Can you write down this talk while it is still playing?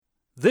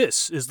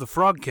This is the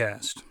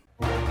FrogCast.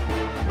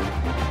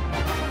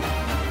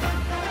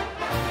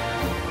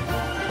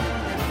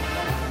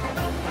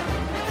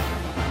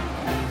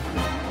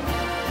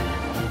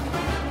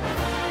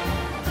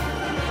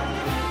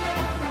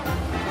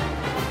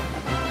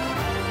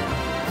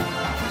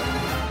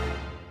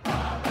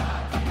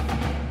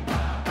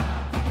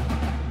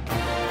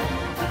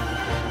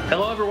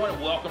 Hello, everyone,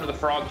 and welcome to the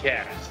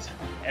FrogCast.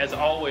 As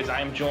always, I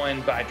am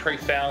joined by Trey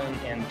Fallon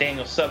and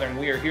Daniel Southern.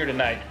 We are here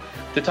tonight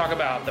to talk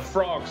about the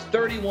Frogs'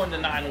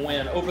 31-9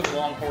 win over the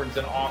Longhorns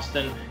in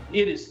Austin.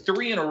 It is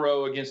 3 in a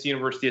row against the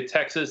University of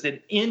Texas.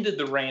 It ended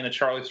the reign of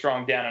Charlie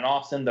Strong down in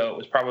Austin, though it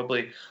was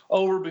probably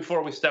over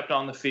before we stepped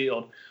on the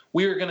field.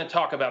 We are going to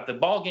talk about the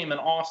ball game in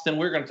Austin.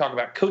 We're going to talk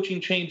about coaching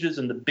changes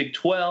in the Big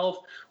 12.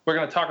 We're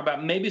going to talk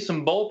about maybe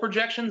some bowl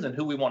projections and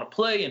who we want to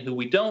play and who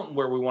we don't, and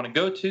where we want to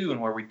go to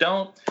and where we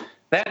don't.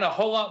 That and a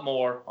whole lot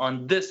more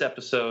on this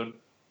episode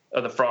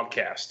of the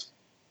FrogCast.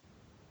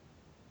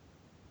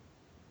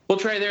 Well,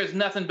 Trey, there's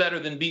nothing better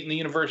than beating the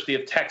University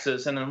of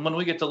Texas, and then when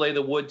we get to lay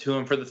the wood to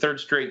them for the third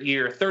straight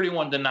year,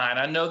 31-9.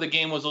 I know the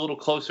game was a little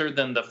closer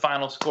than the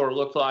final score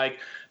looked like,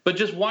 but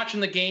just watching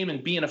the game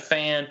and being a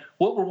fan,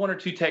 what were one or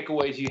two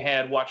takeaways you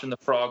had watching the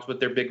Frogs with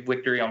their big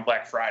victory on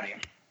Black Friday?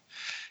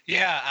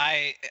 Yeah,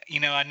 I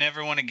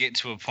never want to get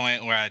to a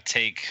point where I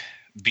take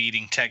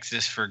beating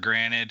Texas for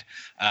granted.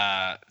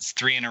 It's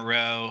 3 in a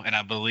row, and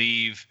I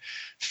believe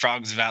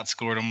Frogs have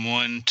outscored them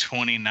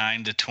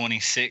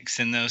 129-26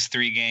 in those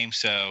 3 games.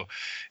 So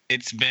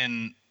it's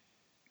been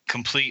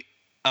complete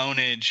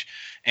ownage.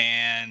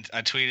 And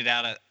I tweeted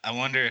out, I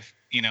wonder if,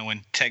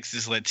 when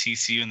Texas led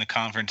TCU in the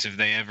conference, if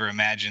they ever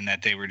imagined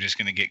that they were just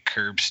going to get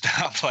curb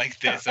stomped like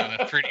this on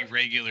a pretty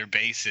regular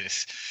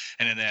basis,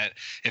 and that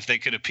if they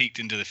could have peeked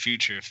into the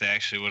future, if they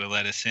actually would have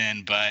let us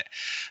in. But,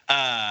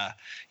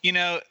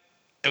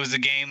 it was a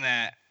game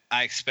that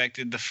I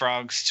expected the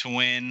Frogs to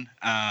win.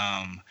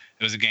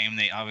 It was a game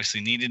they obviously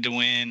needed to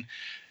win.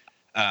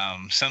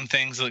 Some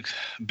things look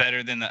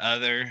better than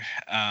others.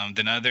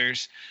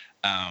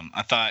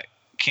 I thought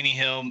Kenny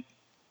Hill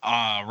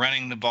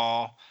running the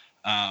ball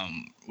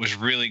was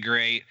really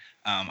great.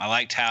 I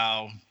liked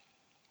how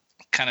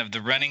kind of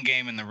the running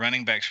game and the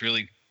running backs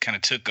really kind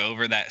of took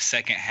over that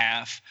second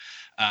half.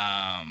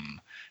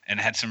 And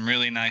had some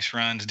really nice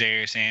runs.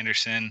 Darius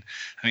Anderson,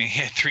 he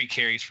had 3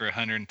 carries for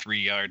 103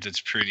 yards.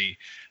 It's pretty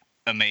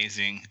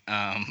amazing.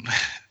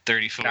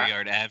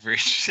 34-yard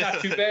average. Not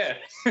too bad.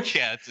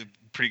 Yeah, it's a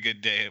pretty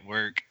good day at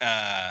work.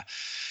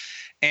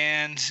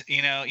 And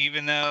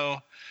even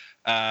though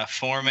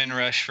Foreman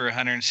rushed for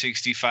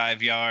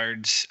 165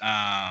 yards,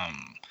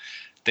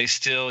 they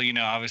still,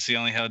 obviously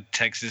only held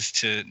Texas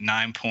to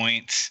 9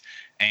 points.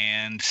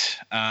 And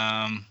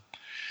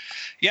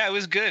yeah, it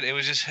was good. It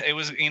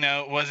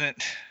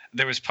wasn't.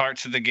 There was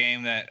parts of the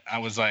game that I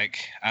was like,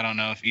 I don't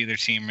know if either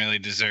team really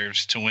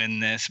deserves to win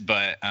this,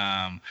 but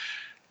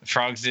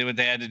Frogs did what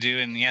they had to do,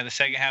 and yeah, the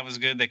second half was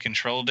good. They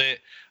controlled it,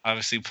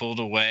 obviously pulled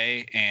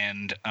away,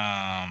 and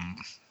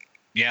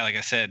yeah, like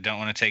I said, don't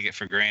want to take it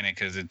for granted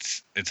because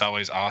it's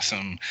always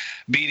awesome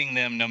beating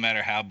them, no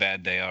matter how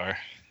bad they are.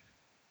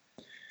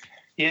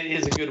 It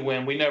is a good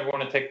win. We never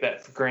want to take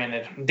that for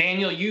granted.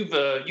 Daniel, you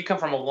come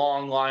from a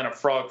long line of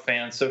Frog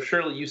fans, so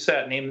surely you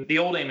sat the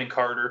old Eamon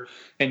Carter,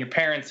 and your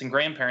parents and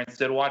grandparents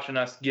did, watching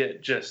us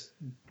get just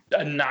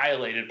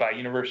annihilated by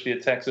University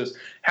of Texas.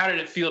 How did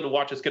it feel to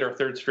watch us get our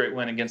third straight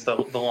win against the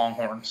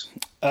Longhorns?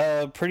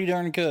 Pretty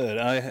darn good.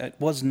 I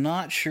was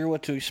not sure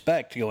what to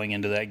expect going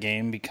into that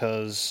game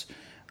because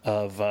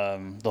of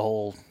the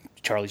whole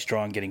Charlie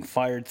Strong getting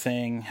fired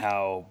thing,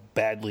 how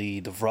badly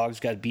the Frogs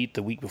got beat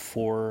the week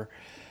before,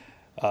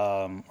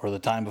 or the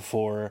time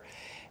before,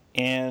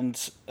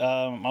 and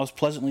I was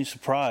pleasantly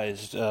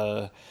surprised.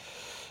 I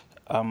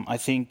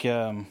think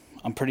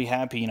I'm pretty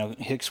happy.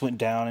 Hicks went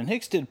down, and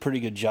Hicks did a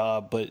pretty good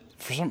job, but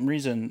for some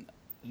reason,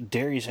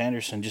 Darius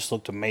Anderson just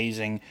looked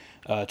amazing.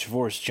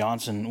 Trevorris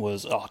Johnson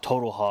was a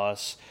total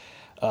hoss.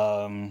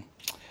 I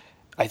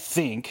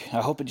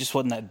hope it just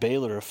wasn't that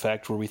Baylor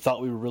effect where we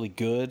thought we were really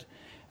good.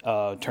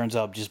 Turns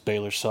out just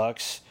Baylor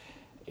sucks.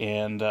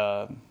 And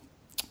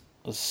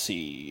let's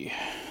see.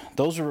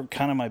 Those are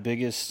kind of my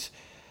biggest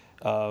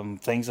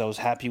things I was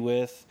happy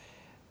with.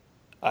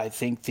 I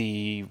think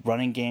the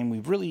running game, we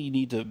really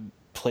need to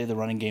play the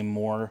running game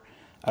more.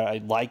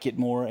 I like it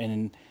more,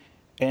 and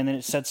then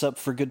it sets up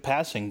for good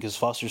passing because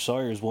Foster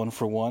Sawyer is 1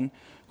 for 1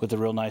 with a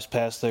real nice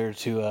pass there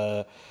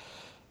to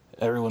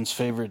everyone's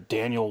favorite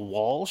Daniel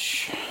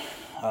Walsh.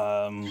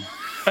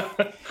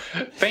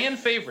 Fan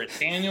favorite,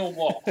 Daniel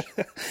Walsh.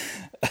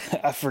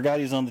 I forgot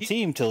he's on the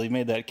team till he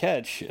made that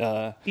catch.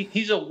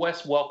 He's a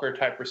Wes Welker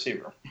type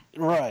receiver.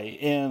 Right,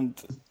 and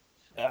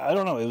I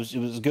don't know, it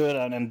was good,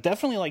 and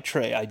definitely like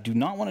Trey, I do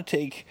not want to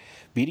take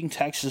beating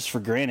Texas for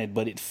granted,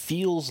 but it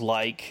feels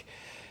like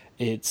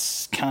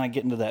it's kind of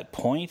getting to that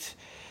point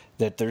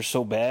that they're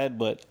so bad,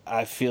 but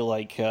I feel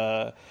like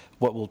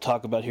what we'll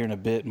talk about here in a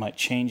bit might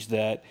change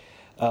that.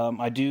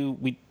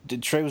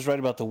 Trey was right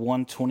about the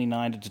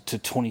 129 to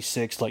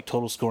 26, like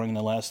total scoring in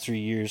the last 3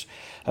 years.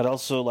 I'd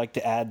also like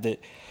to add that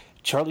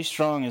Charlie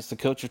Strong, as the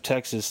coach of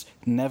Texas,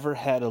 never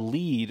had a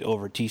lead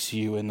over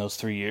TCU in those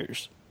 3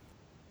 years.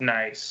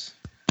 Nice.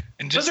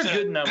 And Those are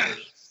good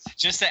numbers.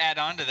 Just to add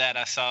on to that,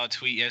 I saw a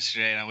tweet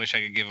yesterday, and I wish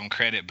I could give him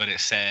credit, but it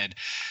said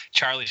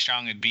Charlie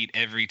Strong had beat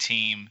every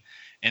team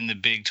in the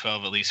Big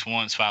 12 at least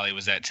once while he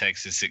was at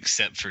Texas,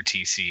 except for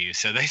TCU.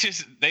 So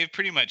they've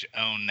pretty much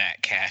owned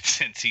that cat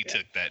since he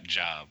took that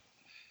job.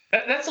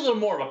 That's a little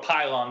more of a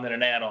pylon than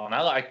an add-on.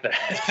 I like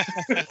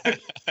that.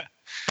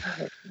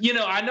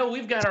 I know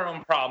we've got our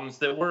own problems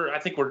that I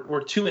think we're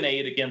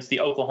 2-8 against the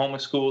Oklahoma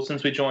schools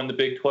since we joined the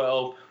Big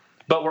 12.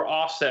 But we're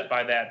offset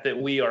by that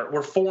we're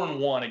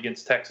 4-1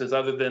 against Texas,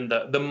 other than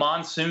the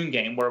monsoon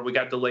game where we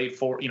got delayed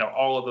for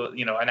all of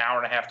the an hour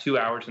and a half, 2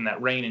 hours in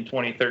that rain in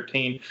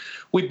 2013.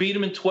 We beat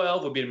them in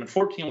 12, we beat them in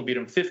 14, we beat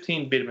them in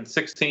 15, beat them in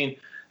 16.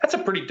 That's a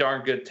pretty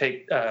darn good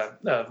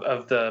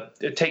of the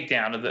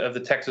takedown of the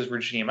Texas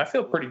regime. I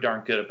feel pretty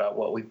darn good about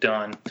what we've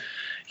done.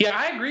 Yeah,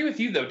 I agree with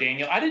you though,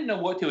 Daniel. I didn't know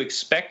what to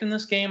expect in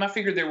this game. I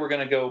figured they were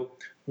going to go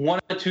one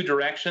of two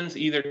directions.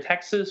 Either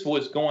Texas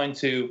was going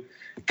to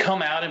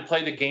come out and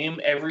play the game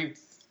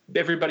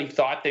everybody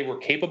thought they were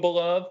capable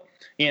of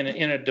in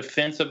a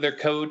defense of their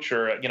coach,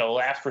 or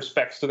last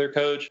respects to their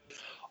coach,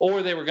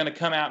 or they were going to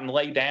come out and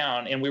lay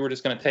down and we were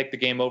just going to take the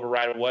game over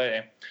right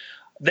away.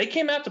 They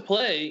came out to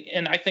play,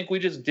 and I think we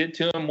just did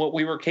to them what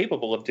we were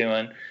capable of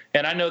doing.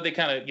 And I know they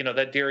kind of,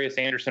 that Darius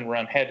Anderson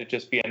run had to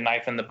just be a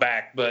knife in the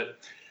back, but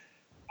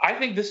I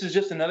think this is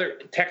just another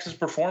Texas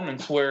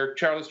performance where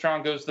Charlie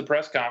Strong goes to the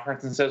press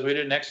conference and says we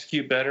didn't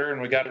execute better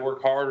and we got to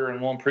work harder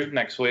and we'll improve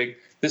next week.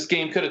 This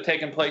game could have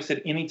taken place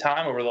at any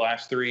time over the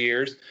last 3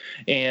 years.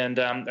 And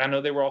I know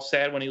they were all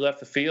sad when he left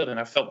the field, and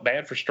I felt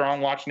bad for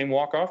Strong watching him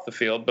walk off the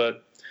field.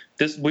 But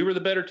we were the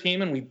better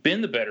team, and we've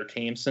been the better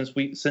team since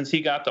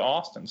he got to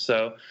Austin.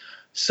 So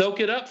soak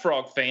it up,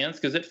 Frog fans,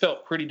 because it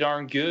felt pretty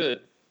darn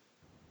good.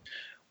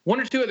 One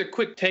or two other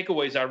quick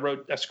takeaways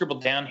I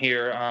scribbled down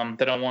here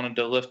that I wanted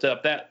to lift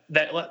up.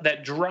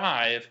 That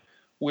drive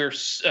where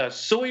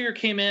Sawyer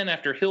came in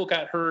after Hill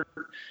got hurt,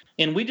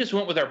 and we just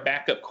went with our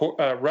backup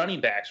running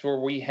backs, where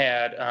we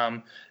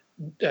had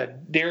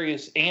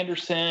Darius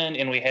Anderson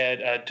and we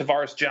had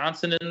Tavares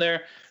Johnson in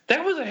there.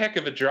 That was a heck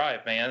of a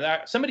drive, man.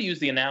 Somebody used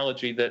the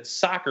analogy that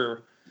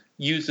soccer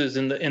uses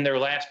in their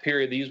last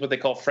period. They use what they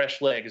call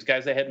fresh legs,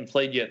 guys that hadn't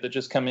played yet that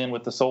just come in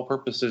with the sole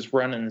purpose is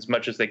running as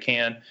much as they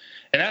can.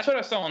 And that's what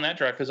I saw on that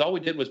drive, because all we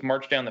did was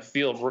march down the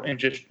field and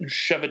just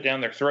shove it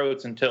down their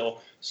throats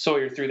until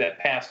Sawyer threw that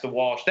pass to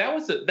Walsh. That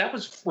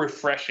was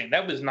refreshing.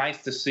 That was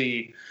nice to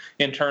see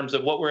in terms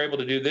of what we're able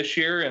to do this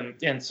year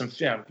and some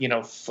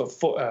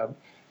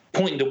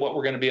pointing to what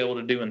we're going to be able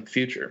to do in the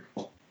future.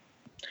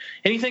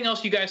 Anything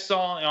else you guys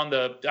saw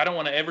I don't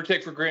want to ever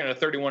take for granted a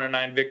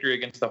 31-9 victory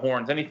against the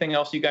Horns. Anything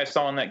else you guys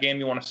saw in that game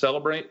you want to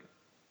celebrate?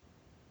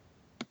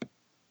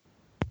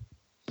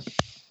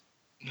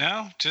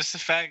 No, just the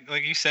fact,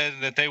 like you said,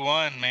 that they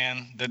won,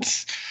 man.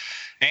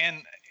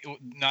 And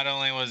not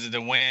only was it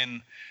a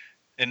win,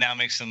 it now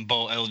makes them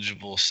bowl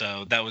eligible.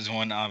 So that was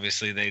one,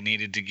 obviously, they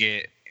needed to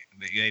get.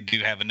 They do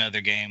have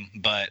another game,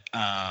 but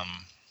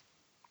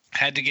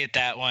had to get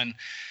that one.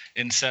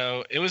 And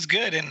so it was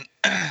good. And,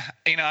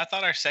 I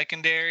thought our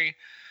secondary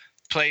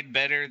played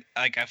better.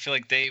 Like, I feel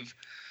like they've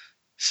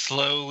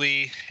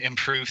slowly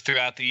improved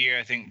throughout the year.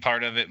 I think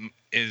part of it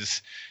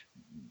is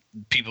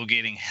people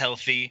getting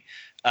healthy.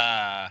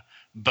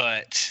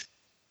 But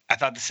I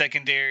thought the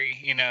secondary,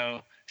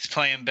 is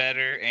playing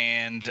better.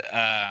 And,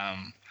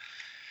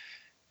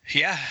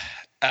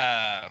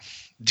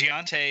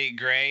 Deontay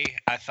Gray,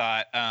 I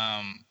thought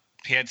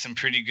he had some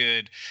pretty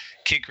good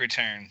kick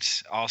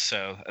returns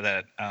also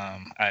that I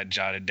had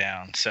jotted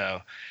down.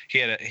 So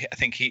I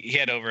think he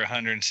had over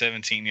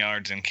 117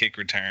 yards in kick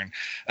return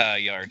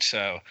yards.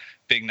 So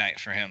big night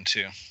for him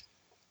too.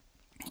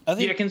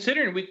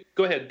 Considering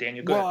go ahead,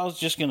 Daniel. Go ahead. I was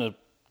just going to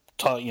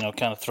talk,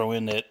 kind of throw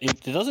in that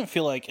it doesn't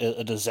feel like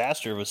a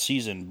disaster of a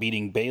season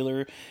beating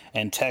Baylor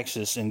and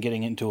Texas and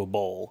getting into a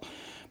bowl,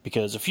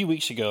 because a few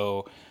weeks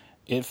ago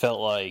it felt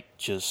like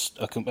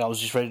I was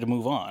just ready to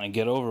move on and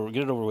get it over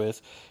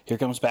with. Here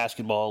comes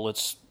basketball.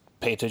 Let's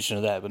pay attention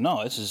to that. But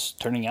no, this is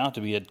turning out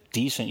to be a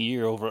decent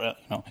year over.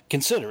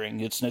 Considering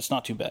it's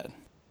not too bad.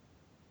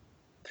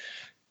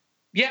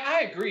 Yeah,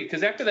 I agree.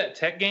 Because after that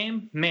Tech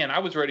game, man, I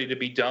was ready to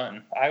be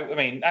done. I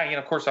mean,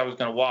 of course I was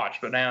going to watch,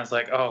 but now it's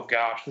like, oh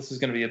gosh, this is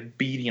going to be a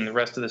beating the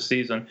rest of the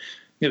season.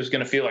 It was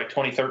going to feel like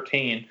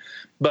 2013,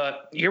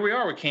 but here we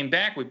are. We came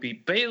back. We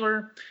beat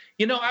Baylor.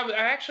 I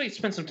actually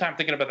spent some time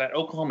thinking about that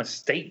Oklahoma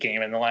State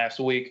game in the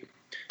last week,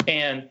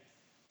 and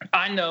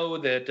I know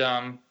that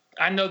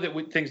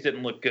things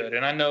didn't look good,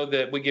 and I know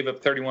that we gave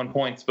up 31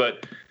 points,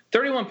 but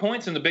 31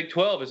 points in the Big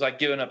 12 is like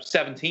giving up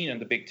 17 in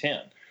the Big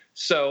 10.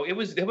 So it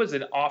was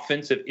an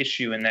offensive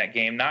issue in that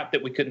game, not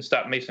that we couldn't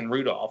stop Mason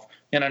Rudolph.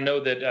 And I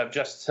know that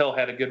Justice Hill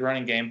had a good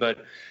running game, but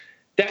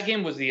that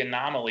game was the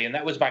anomaly, and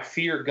that was my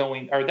fear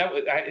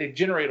it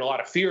generated a lot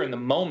of fear in the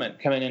moment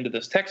coming into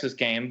this Texas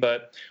game.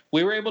 But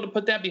we were able to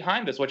put that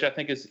behind us, which I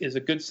think is a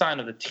good sign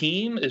of the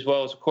team, as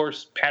well as, of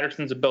course,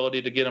 Patterson's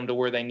ability to get them to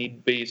where they need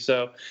to be.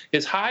 So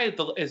as high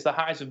as the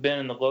highs have been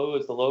and the low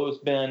as the low has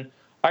been,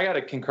 I got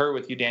to concur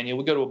with you, Daniel.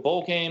 We go to a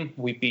bowl game,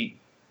 we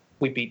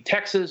beat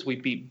Texas, we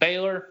beat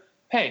Baylor.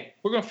 Hey,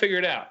 we're going to figure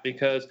it out,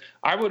 because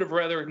I would have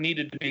rather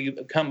needed to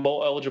become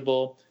bowl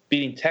eligible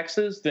beating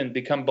Texas than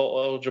become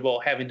bowl eligible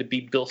having to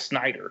beat Bill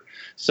Snyder.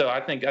 So I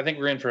think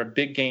we're in for a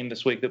big game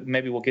this week that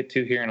maybe we'll get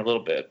to here in a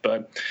little bit.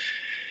 But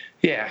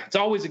yeah, it's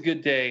always a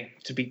good day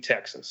to beat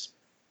Texas.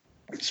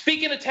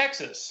 Speaking of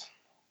Texas,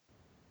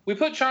 we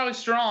put Charlie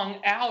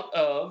Strong out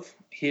of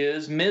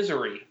his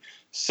misery.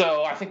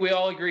 So I think we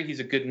all agree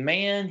he's a good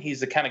man. He's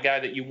the kind of guy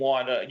that you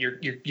want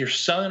your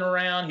son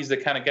around. He's the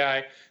kind of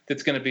guy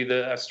that's going to be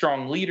a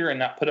strong leader and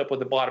not put up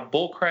with a lot of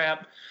bull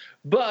crap.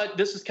 But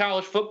this is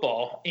college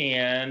football,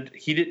 and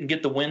he didn't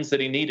get the wins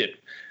that he needed.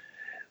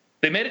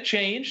 They made a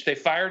change. They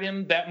fired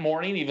him that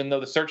morning, even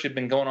though the search had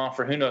been going on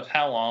for who knows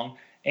how long.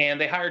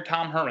 And they hired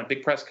Tom Herman,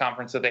 big press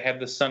conference that they had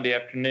this Sunday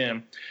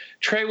afternoon.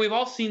 Trey, we've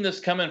all seen this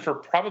coming for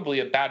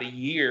probably about a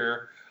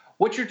year.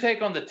 What's your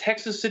take on the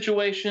Texas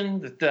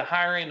situation, the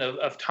hiring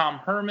of Tom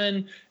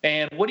Herman,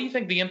 and what do you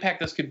think the impact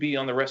this could be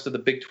on the rest of the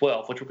Big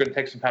 12, which we're going to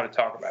take some time to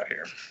talk about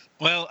here?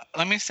 Well,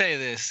 let me say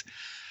this.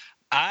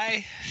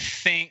 I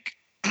think,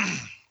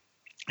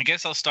 I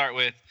guess I'll start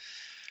with,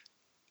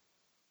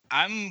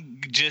 I'm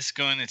just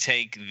going to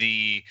take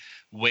the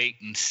wait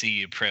and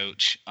see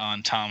approach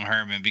on Tom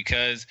Herman,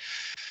 because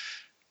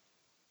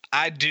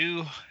I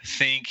do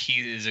think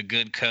he is a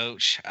good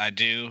coach. I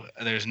do.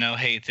 There's no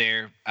hate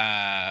there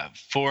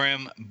for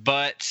him.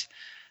 But,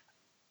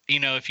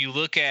 if you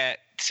look at,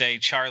 say,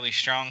 Charlie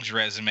Strong's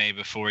resume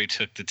before he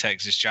took the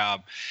Texas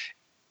job,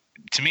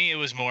 to me it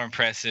was more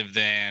impressive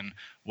than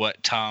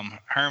what Tom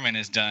Herman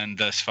has done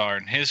thus far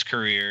in his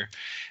career.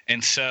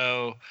 And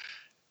so,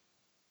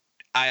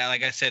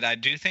 like I said, I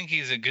do think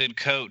he's a good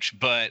coach,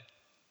 but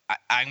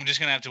I'm just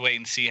going to have to wait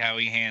and see how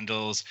he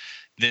handles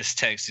this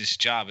Texas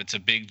job. It's a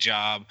big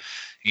job.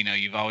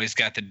 You've always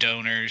got the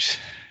donors.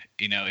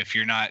 If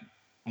you're not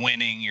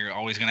winning, you're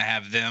always going to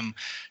have them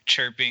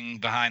chirping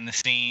behind the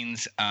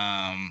scenes.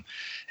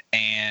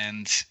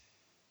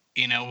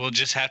 We'll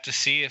just have to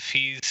see if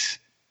he's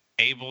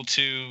able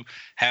to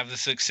have the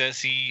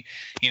success he,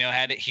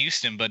 had at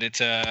Houston. But it's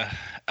a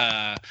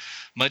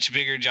much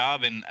bigger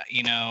job. And,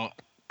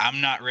 I'm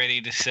not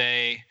ready to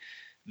say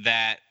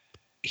that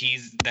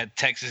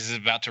Texas is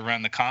about to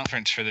run the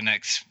conference for the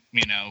next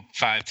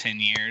 5-10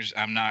 years.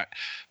 I'm not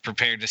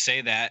prepared to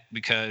say that,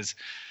 because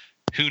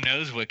who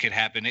knows what could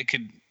happen. It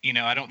could,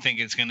 I don't think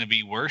it's going to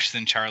be worse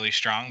than Charlie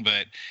Strong,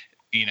 but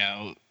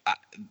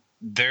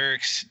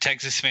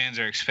Texas fans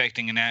are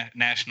expecting a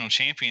national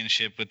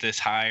championship with this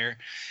hire,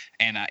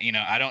 and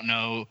I don't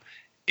know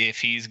if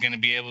he's going to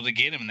be able to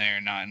get him there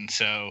or not. And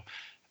so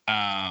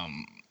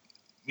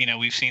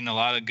we've seen a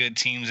lot of good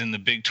teams in the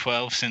Big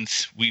 12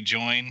 since we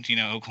joined.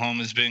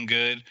 Oklahoma's been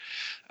good.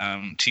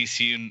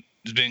 TCU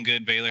has been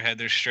good. Baylor had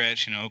their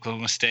stretch.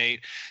 Oklahoma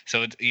State.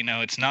 So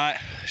it's not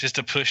just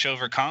a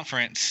pushover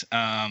conference.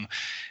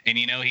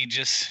 He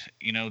just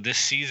this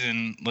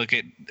season, look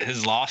at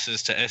his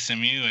losses to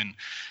SMU and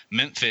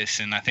Memphis,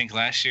 and I think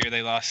last year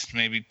they lost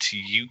maybe to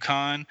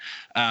UConn.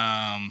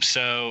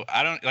 So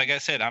I don't, like I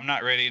said, I'm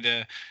not ready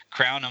to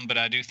crown him, but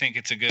I do think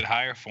it's a good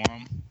hire for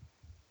him.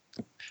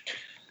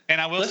 And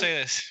I will say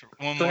this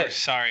one more,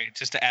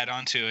 just to add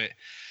on to it.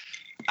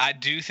 I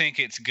do think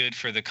it's good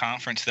for the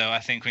conference, though. I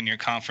think when your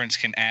conference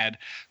can add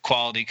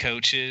quality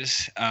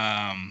coaches,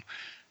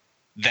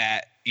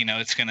 that,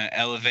 it's going to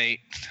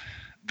elevate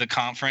the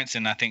conference.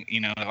 And I think,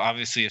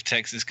 obviously if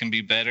Texas can be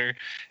better,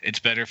 it's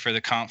better for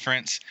the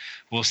conference.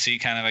 We'll see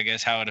kind of, I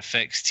guess, how it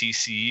affects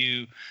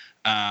TCU.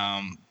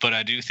 But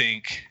I do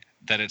think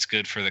that it's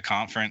good for the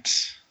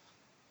conference.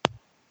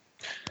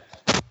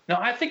 No,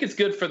 I think it's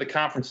good for the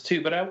conference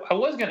too, but I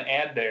was going to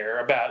add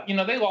there about,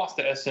 they lost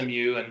to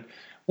SMU, and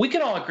we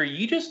can all agree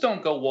you just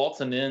don't go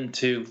waltzing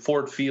into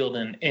Ford Field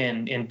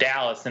in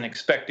Dallas and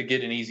expect to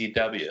get an easy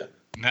W.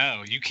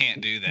 No, you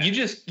can't do that. You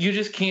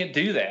just can't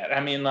do that. I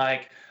mean,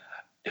 like,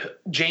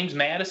 James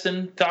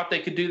Madison thought they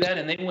could do that,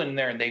 and they went in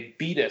there and they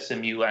beat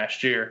SMU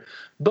last year.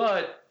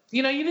 But,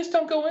 you just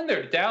don't go in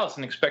there to Dallas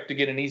and expect to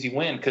get an easy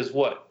win, because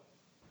what?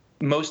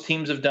 Most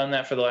teams have done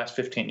that for the last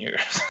 15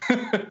 years.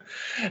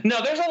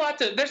 No, there's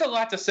a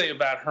lot to say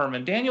about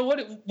Herman. Daniel,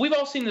 we've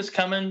all seen this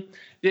coming.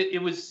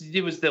 It was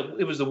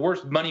the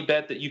worst money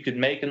bet that you could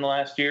make in the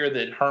last year,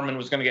 that Herman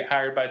was going to get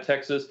hired by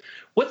Texas.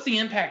 What's the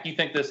impact you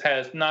think this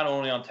has not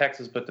only on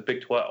Texas but the Big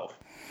 12?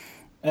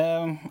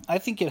 I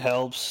think it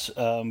helps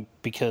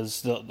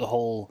because the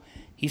whole,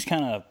 he's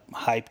kind of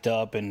hyped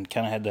up and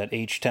kind of had that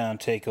H-Town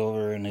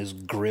takeover and his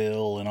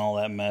grill and all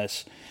that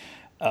mess.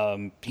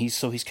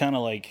 He's kind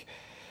of like,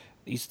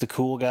 he's the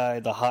cool guy,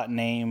 the hot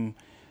name,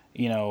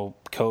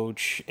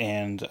 coach,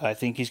 and I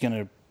think he's going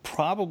to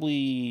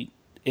probably,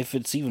 if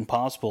it's even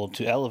possible,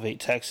 to elevate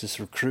Texas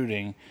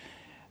recruiting.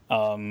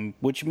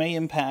 which may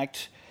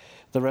impact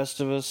the rest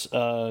of us.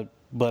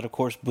 But of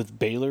course, with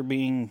Baylor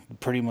being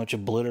pretty much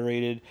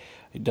obliterated,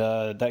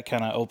 that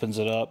kind of opens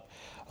it up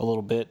a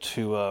little bit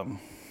to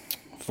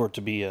for it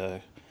to be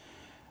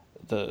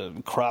the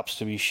crops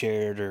to be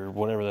shared, or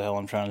whatever the hell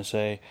I'm trying to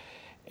say.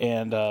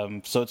 And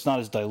so it's not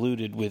as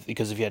diluted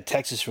because if you had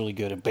Texas really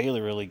good and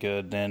Baylor really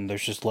good, then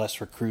there's just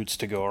less recruits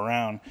to go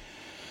around.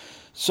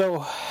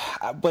 So,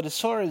 but as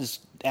far as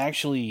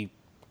actually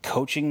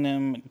coaching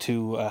them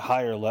to a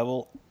higher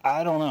level,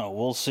 I don't know.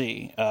 We'll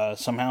see.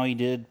 Somehow he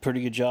did a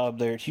pretty good job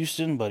there at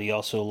Houston, but he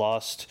also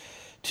lost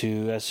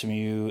to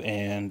SMU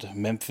and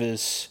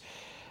Memphis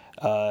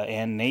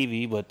and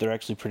Navy, but they're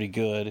actually pretty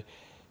good.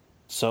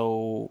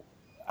 So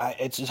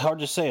it's hard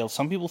to say.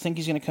 Some people think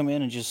he's going to come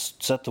in and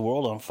just set the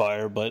world on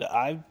fire, but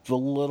I'm a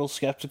little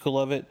skeptical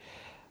of it.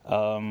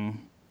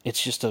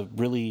 It's just a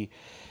really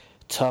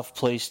tough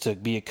place to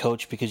be a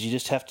coach because you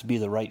just have to be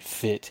the right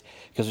fit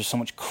because there's so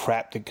much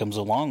crap that comes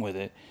along with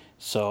it.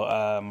 So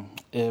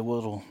it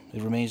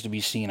remains to be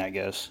seen, I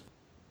guess.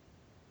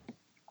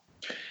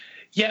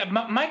 Yeah,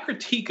 my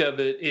critique of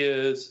it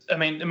is, I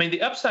mean,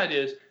 the upside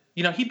is,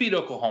 he beat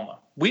Oklahoma.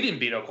 We didn't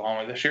beat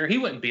Oklahoma this year. He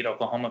went and beat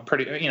Oklahoma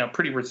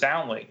pretty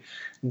resoundingly.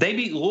 They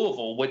beat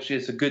Louisville, which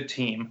is a good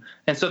team,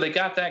 and so they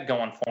got that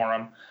going for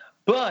them.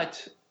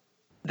 But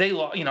they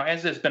lost,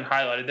 as has been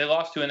highlighted, they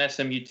lost to an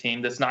SMU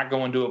team that's not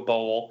going to a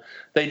bowl.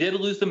 They did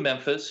lose to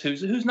Memphis,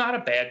 who's not a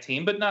bad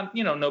team, but not,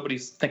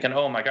 nobody's thinking,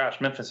 oh my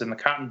gosh, Memphis in the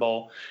Cotton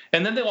Bowl.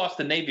 And then they lost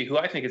to Navy, who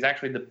I think is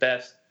actually the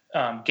best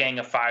Gang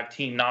of Five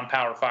team,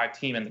 non-Power Five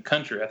team in the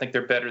country. I think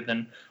they're better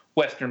than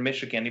Western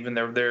Michigan, even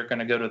though they're going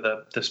to go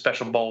to the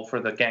special bowl for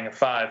the Gang of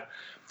Five.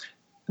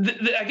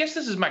 I guess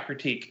this is my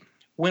critique.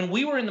 When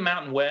we were in the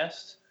Mountain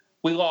West,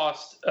 we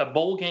lost a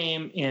bowl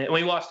game.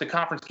 We lost a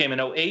conference game in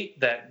 2008,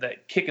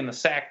 that kick in the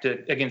sack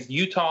against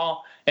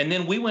Utah. And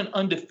then we went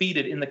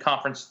undefeated in the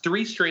conference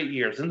 3 straight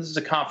years. And this is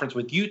a conference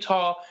with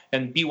Utah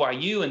and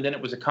BYU, and then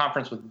it was a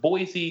conference with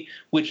Boise,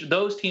 which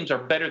those teams are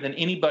better than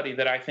anybody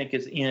that I think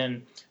is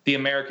in the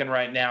American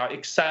right now,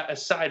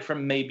 aside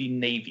from maybe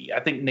Navy. I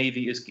think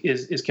Navy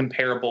is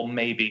comparable,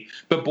 maybe.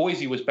 But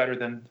Boise was better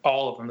than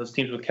all of them, those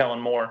teams with Kellen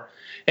Moore.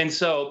 And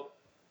so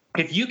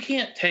if you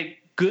can't take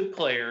good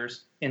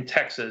players in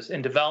Texas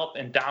and develop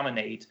and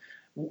dominate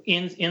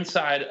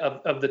inside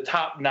of the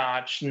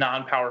top-notch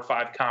non-Power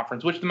 5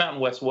 conference, which the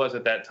Mountain West was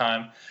at that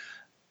time,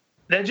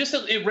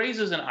 it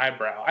raises an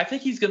eyebrow. I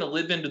think he's going to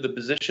live into the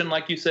position,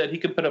 like you said. He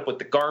can put up with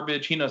the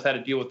garbage. He knows how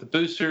to deal with the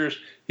boosters.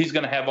 He's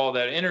going to have all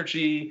that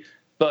energy.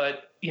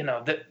 But,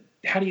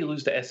 how do you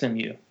lose to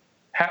SMU?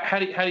 How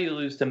do you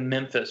lose to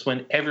Memphis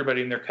when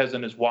everybody and their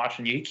cousin is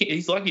watching you?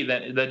 He's lucky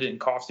that didn't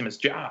cost him his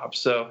job.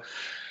 So,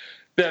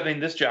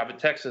 this job at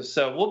Texas.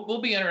 So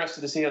we'll be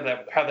interested to see how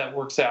that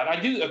works out. I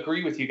do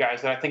agree with you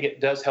guys that I think it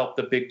does help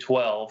the Big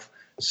 12.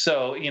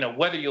 So,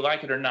 whether you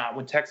like it or not,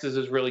 when Texas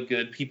is really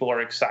good, people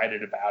are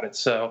excited about it.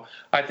 So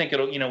I think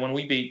it'll, when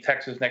we beat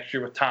Texas next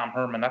year with Tom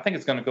Herman, I think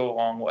it's going to go a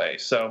long way.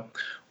 So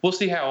we'll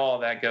see how all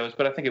of that goes,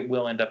 but I think it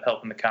will end up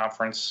helping the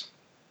conference.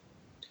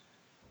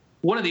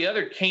 One of the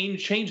other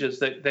changes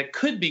that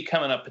could be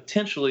coming up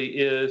potentially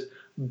is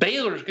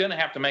Baylor's going to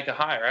have to make a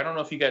hire. I don't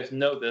know if you guys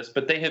know this,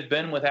 but they have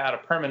been without a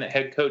permanent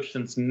head coach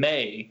since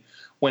May,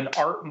 when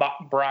Art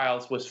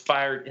Briles was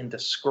fired in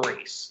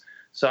disgrace.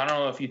 So I don't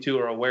know if you two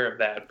are aware of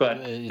that,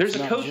 but there's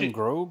a coach. Jim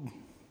Grobe?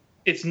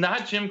 It's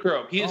not Jim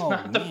Grobe. He is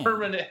not the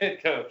permanent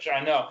head coach.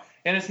 I know.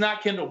 And it's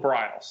not Kendall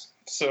Briles.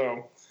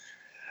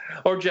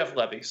 Or Jeff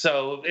Levy.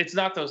 So it's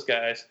not those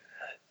guys.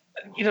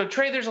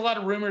 Trey, there's a lot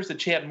of rumors that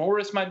Chad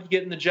Morris might be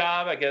getting the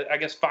job. I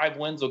guess 5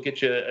 wins will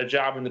get you a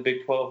job in the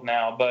Big 12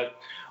 now. But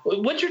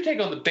what's your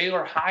take on the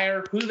Baylor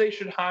hire, who they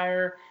should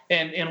hire,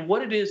 and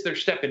what it is they're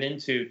stepping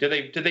into? Do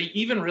they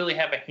even really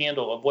have a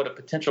handle of what a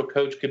potential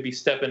coach could be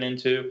stepping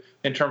into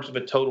in terms of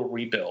a total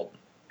rebuild?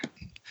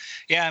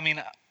 Yeah,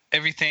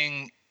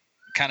 everything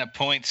kind of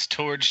points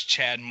towards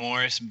Chad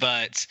Morris,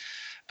 but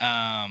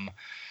I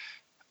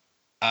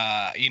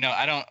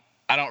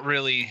don't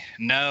really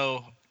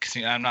know,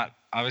 because I'm not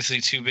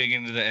obviously too big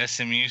into the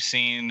SMU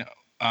scene,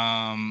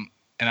 and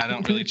I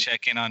don't really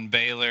check in on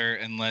Baylor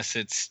unless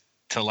it's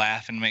to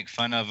laugh and make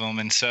fun of them.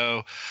 And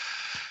so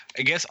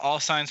I guess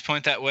all signs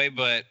point that way,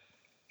 but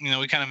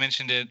we kind of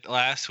mentioned it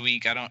last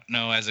week. I don't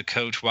know as a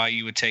coach why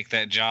you would take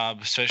that job,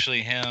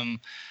 especially him.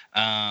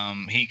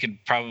 He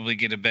could probably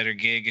get a better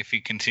gig if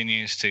he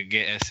continues to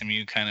get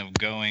SMU kind of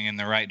going in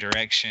the right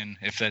direction,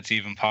 if that's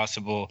even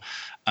possible.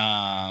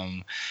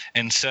 And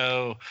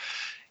so,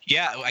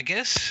 yeah, I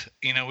guess,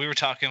 we were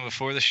talking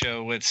before the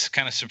show. What's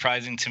kind of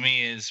surprising to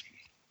me is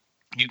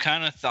you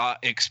kind of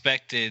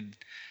expected,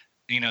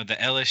 the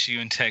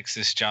LSU and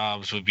Texas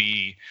jobs would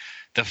be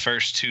the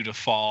first 2 to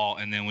fall,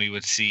 and then we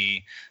would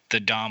see the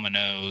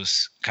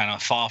dominoes kind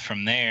of fall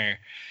from there.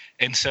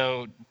 And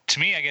so to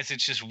me, I guess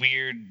it's just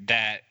weird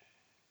that,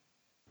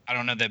 I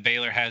don't know, that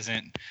Baylor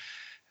hasn't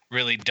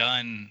really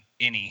done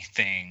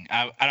anything.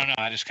 I don't know.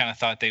 I just kind of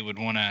thought they would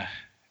want to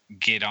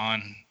get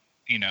on,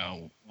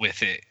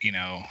 with it,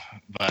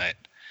 but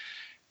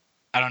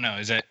I don't know.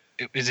 Is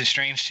is it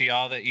strange to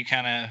y'all that you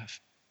kind of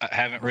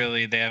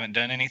they haven't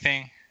done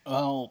anything?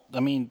 Well,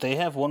 I mean, they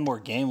have one more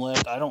game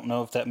left. I don't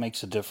know if that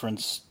makes a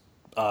difference.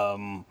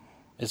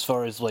 As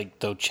far as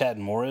though Chad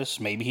Morris,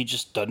 maybe he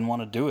just doesn't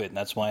want to do it, and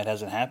that's why it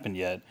hasn't happened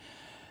yet.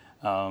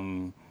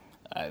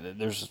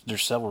 There's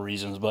several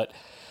reasons, but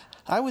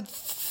I would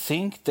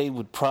think they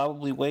would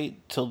probably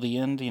wait till the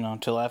end,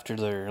 till after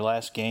their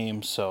last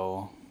game.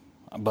 So,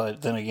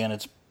 but then again,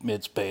 it's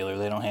Baylor;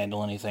 they don't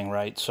handle anything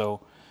right.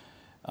 So,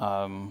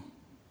 I'm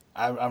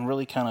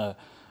really kind of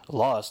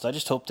lost. I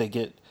just hope they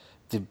get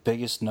the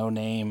biggest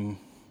no-name,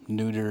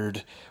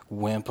 neutered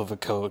wimp of a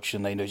coach,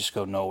 and they just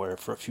go nowhere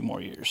for a few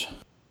more years.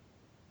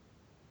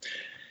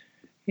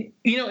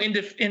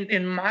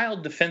 In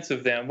mild defense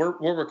of them,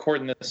 we're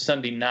recording this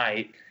Sunday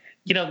night.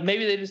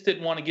 Maybe they just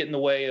didn't want to get in the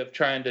way of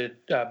trying to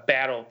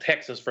battle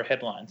Texas for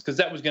headlines, because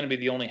that was going to be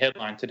the only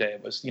headline today.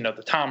 It was,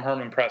 the Tom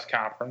Herman press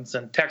conference,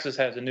 and Texas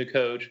has a new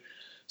coach.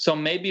 So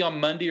maybe on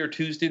Monday or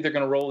Tuesday they're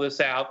going to roll this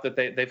out that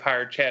they've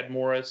hired Chad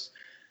Morris.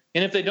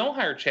 And if they don't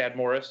hire Chad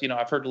Morris,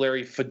 I've heard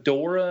Larry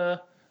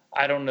Fedora.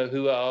 I don't know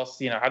who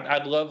else.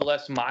 I'd love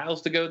Les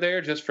Miles to go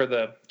there just for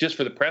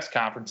the press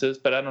conferences,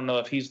 but I don't know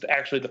if he's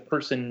actually the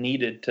person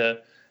needed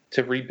to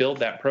rebuild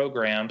that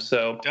program.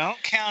 So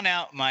don't count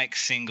out Mike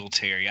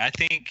Singletary. I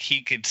think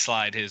he could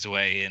slide his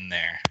way in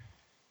there.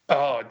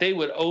 Oh, they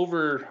would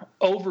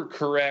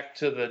overcorrect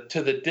to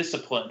the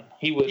discip.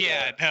 He would.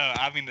 Yeah, no,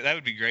 I mean that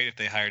would be great if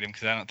they hired him,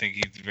 because I don't think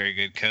he's a very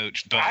good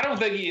coach. But I don't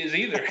think he is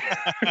either.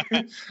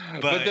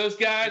 but those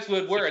guys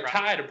would wear a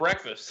tie to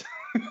breakfast.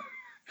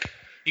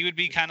 He would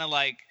be kind of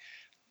like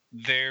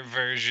their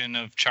version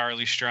of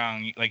Charlie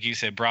Strong, like you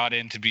said, brought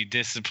in to be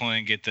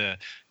disciplined, get the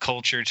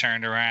culture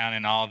turned around,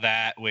 and all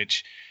that,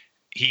 which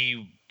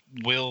he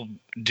will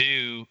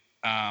do.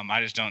 I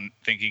just don't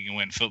think he can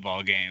win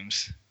football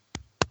games.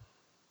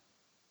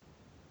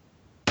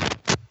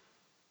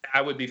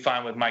 I would be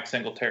fine with Mike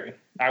Singletary.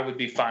 I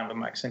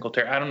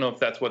don't know if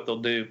that's what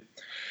they'll do.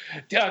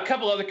 A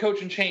couple other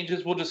coaching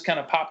changes. We'll just kind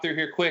of pop through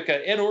here quick.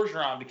 Ed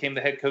Orgeron became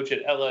the head coach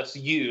at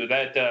LSU.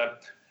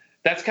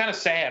 That's kind of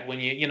sad when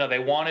they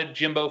wanted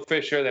Jimbo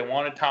Fisher, they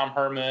wanted Tom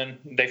Herman,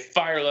 they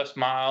fire Les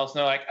Miles, and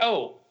they're like,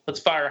 oh, let's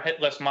fire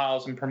Les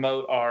Miles and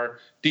promote our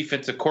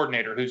defensive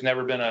coordinator, who's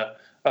never been a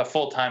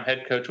full-time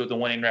head coach with a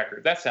winning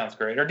record. That sounds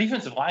great. Our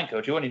defensive line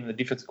coach, he wasn't even the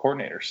defensive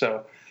coordinator.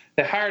 So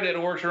they hired Ed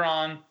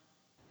Orgeron.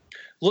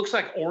 Looks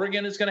like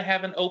Oregon is going to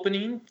have an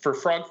opening for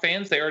Frog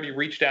fans. They already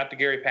reached out to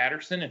Gary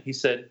Patterson, and he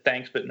said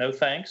thanks but no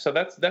thanks. So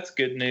that's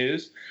good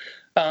news.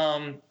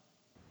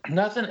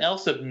 Nothing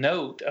else of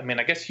note. I mean,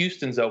 I guess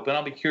Houston's open.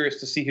 I'll be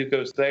curious to see who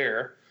goes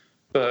there.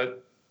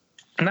 But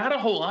not a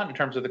whole lot in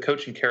terms of the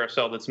coaching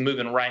carousel that's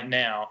moving right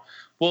now.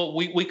 Well,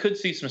 we could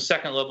see some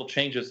second-level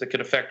changes that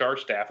could affect our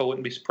staff. I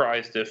wouldn't be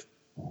surprised if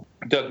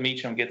Doug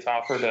Meacham gets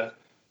offered a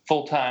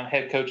full-time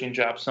head coaching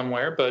job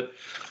somewhere, but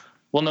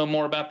we'll know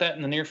more about that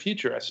in the near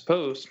future, I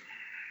suppose.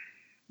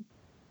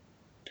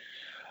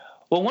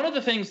 Well, one of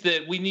the things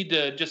that we need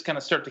to just kind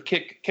of start to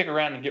kick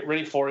around and get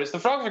ready for is the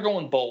Frogs are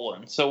going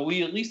bowling. So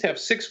we at least have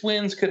 6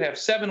 wins, could have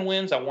 7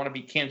 wins. I want to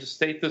beat Kansas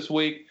State this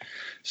week.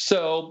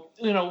 So,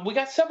 we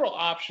got several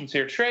options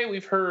here. Trey,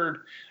 we've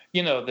heard,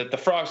 that the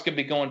Frogs could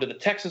be going to the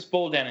Texas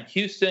Bowl down in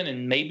Houston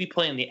and maybe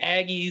playing the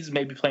Aggies,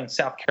 maybe playing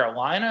South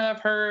Carolina,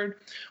 I've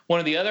heard. One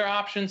of the other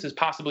options is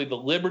possibly the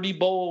Liberty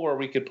Bowl, where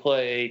we could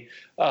play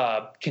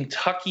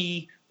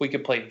Kentucky. We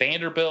could play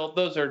Vanderbilt.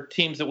 Those are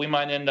teams that we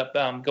might end up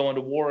going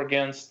to war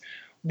against.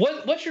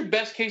 What's your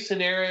best case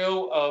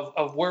scenario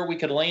of where we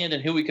could land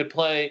and who we could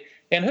play,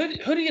 and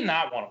who do you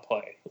not want to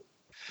play?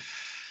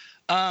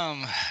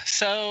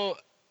 So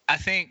I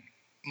think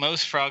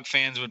most Frog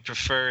fans would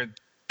prefer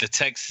the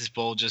Texas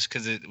Bowl just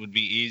because it would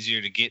be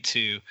easier to get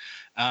to.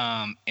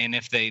 And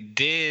if they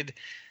did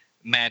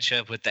match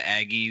up with the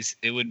Aggies,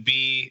 it would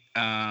be,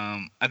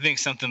 I think,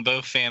 something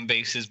both fan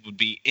bases would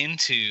be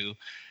into.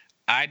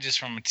 I just,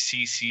 from a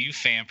TCU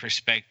fan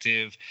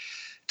perspective,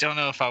 don't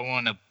know if I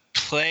want to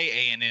play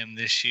A&M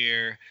this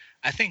year.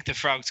 I think the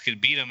Frogs could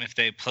beat them if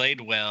they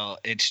played well.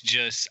 It's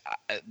just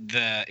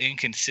the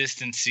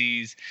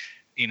inconsistencies,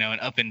 an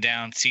up and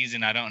down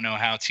season. I don't know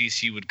how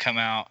TCU would come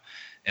out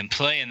and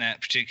play in that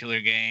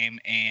particular game.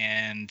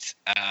 And,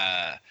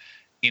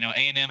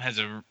 A&M has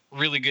a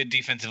really good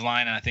defensive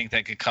line, and I think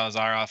that could cause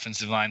our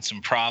offensive line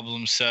some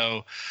problems.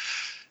 So,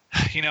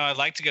 I'd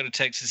like to go to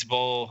Texas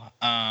Bowl.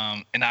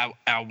 And I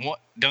want,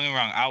 don't get me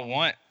wrong, I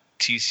want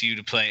TCU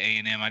to play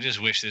A&M. I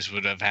just wish this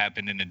would have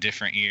happened in a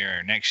different year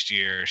or next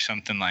year or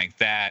something like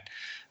that.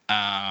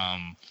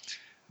 And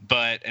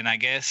I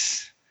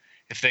guess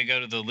if they go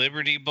to the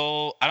Liberty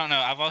Bowl, I don't know.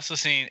 I've also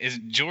seen, is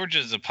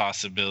Georgia's a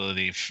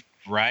possibility,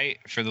 right,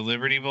 for the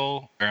Liberty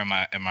Bowl, or am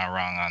I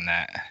wrong on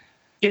that?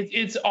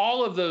 It's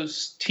all of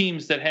those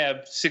teams that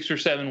have 6 or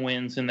 7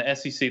 wins in the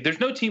SEC.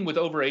 There's no team with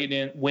over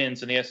 8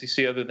 wins in the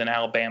SEC other than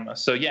Alabama.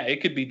 So yeah,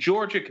 it could be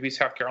Georgia, it could be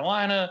South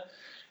Carolina,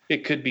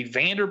 it could be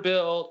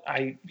Vanderbilt.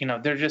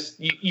 They're just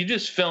you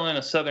just fill in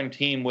a Southern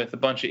team with a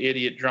bunch of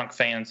idiot drunk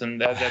fans,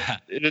 and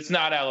it's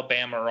not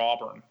Alabama or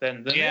Auburn.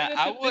 Then yeah,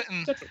 I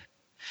wouldn't.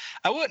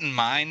 I wouldn't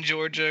mind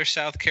Georgia or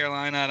South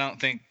Carolina. I don't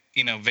think,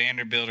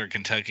 Vanderbilt or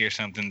Kentucky or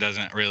something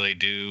doesn't really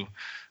do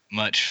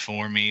much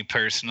for me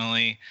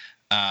personally.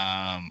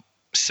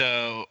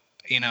 So,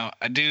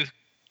 I do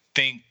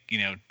think,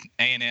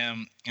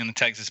 A&M in the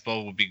Texas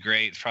Bowl would be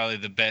great. It's probably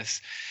the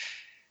best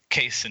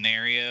case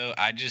scenario.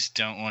 I just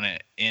don't want to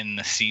end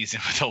the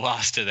season with a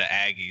loss to the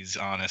Aggies,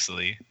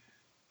 honestly.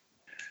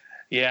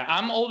 Yeah,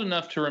 I'm old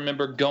enough to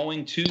remember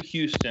going to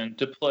Houston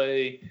to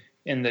play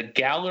in the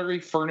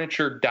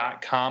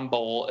GalleryFurniture.com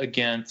Bowl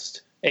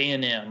against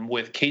A&M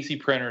with Casey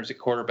Printers at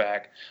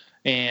quarterback.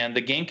 And the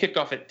game kicked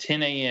off at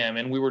 10 a.m.,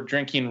 and we were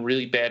drinking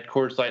really bad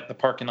Coors Light in the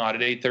parking lot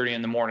at 8:30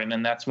 in the morning,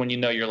 and that's when you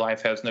know your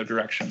life has no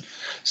direction.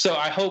 So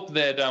I hope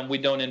that we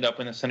don't end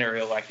up in a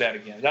scenario like that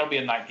again. That'll be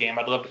a night game.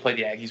 I'd love to play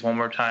the Aggies one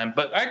more time.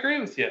 But I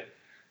agree with you.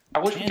 I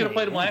wish we could have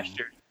played them last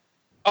year.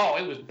 Oh,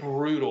 it was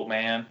brutal,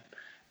 man.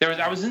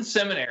 I was in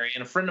seminary,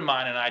 and a friend of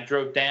mine and I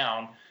drove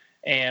down,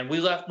 and we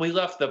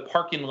left the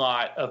parking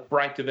lot of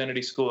Bright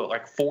Divinity School at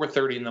like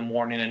 4:30 in the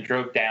morning and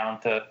drove down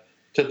to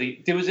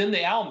it was in the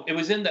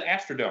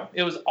Astrodome.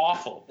 It was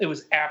awful. It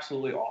was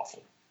absolutely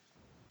awful.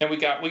 And we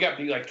got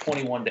beat like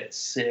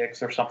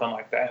 21-6 or something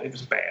like that. It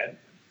was bad.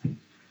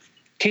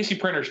 Casey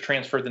Printers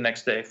transferred the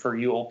next day for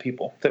you old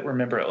people that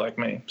remember it like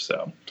me.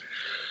 So,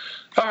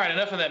 all right,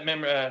 enough of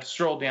that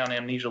stroll down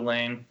amnesia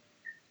lane.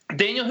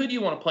 Daniel, who do you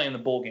want to play in the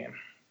bowl game?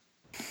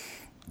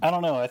 I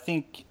don't know. I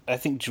think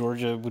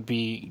Georgia would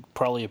be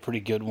probably a pretty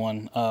good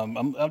one.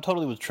 I'm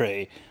totally with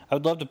Trey. I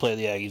would love to play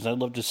the Aggies. I'd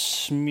love to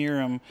smear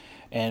them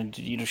and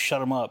shut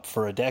them up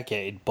for a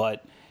decade.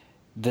 But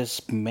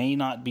this may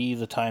not be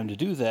the time to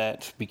do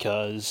that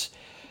because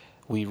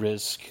we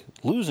risk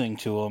losing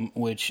to them,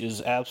 which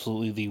is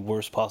absolutely the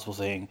worst possible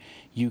thing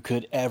you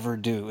could ever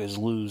do is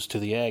lose to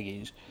the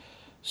Aggies.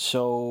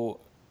 So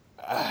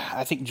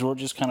I think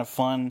Georgia's kind of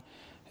fun.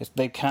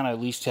 They kind of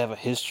at least have a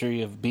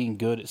history of being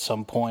good at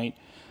some point.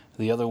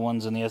 The other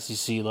ones in the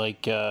SEC,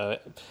 like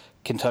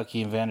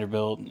Kentucky and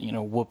Vanderbilt,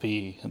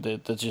 whoopee,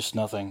 that's just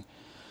nothing.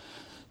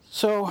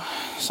 So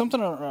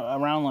something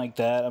around like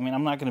that. I mean,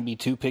 I'm not going to be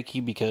too picky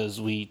because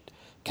we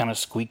kind of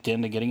squeaked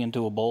into getting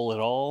into a bowl at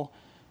all.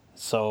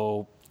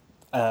 So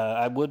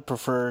I would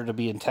prefer to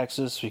be in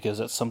Texas because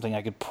that's something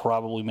I could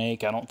probably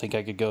make. I don't think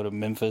I could go to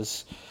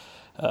Memphis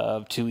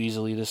too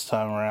easily this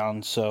time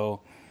around.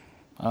 So,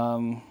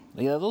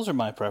 yeah, those are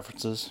my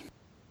preferences.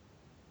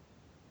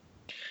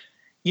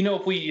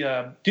 If we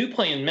do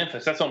play in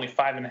Memphis, that's only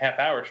 5.5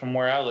 hours from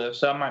where I live,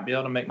 so I might be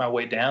able to make my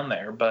way down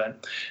there.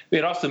 But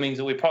it also means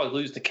that we probably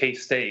lose to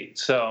K-State.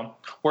 So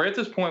we're at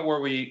this point where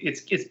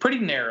it's pretty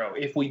narrow.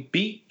 If we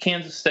beat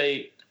Kansas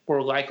State,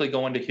 we're likely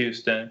going to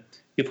Houston.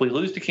 If we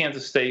lose to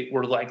Kansas State,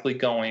 we're likely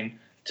going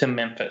to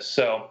Memphis.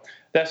 So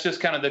that's just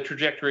kind of the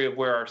trajectory of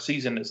where our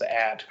season is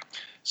at.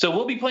 So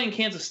we'll be playing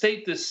Kansas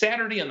State this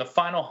Saturday in the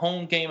final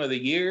home game of the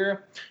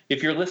year.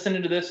 If you're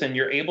listening to this and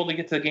you're able to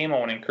get to the game, I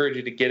want to encourage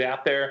you to get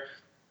out there.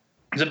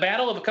 It's a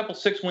battle of a couple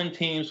 6-win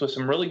teams with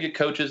some really good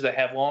coaches that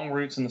have long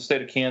roots in the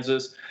state of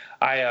Kansas.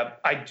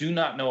 I do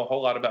not know a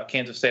whole lot about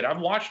Kansas State. I've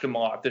watched them a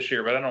lot this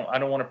year, but I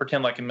don't want to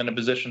pretend like I'm in a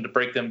position to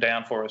break them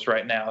down for us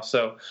right now.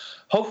 So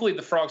hopefully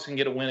the Frogs can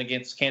get a win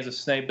against Kansas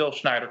State. Bill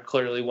Schneider,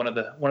 clearly one of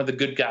the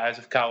good guys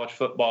of college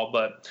football,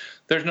 but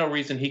there's no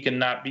reason he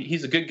cannot be.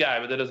 He's a good guy,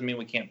 but that doesn't mean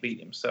we can't beat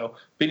him. So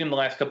beat him the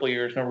last couple of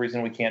years, no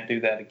reason we can't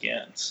do that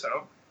again.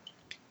 So.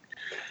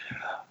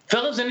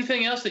 Fellas,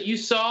 anything else that you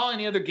saw?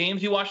 Any other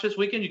games you watched this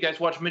weekend? You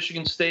guys watched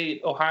Michigan,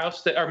 Ohio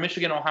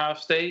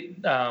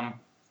State.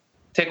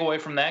 Take away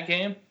from that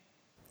game?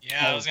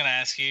 Yeah, I was going to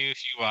ask you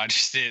if you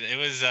watched it. It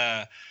was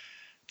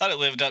thought it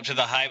lived up to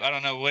the hype. I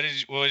don't know. What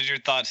was your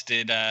thoughts?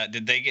 Did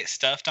they get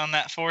stuffed on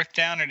that fourth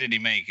down, or did he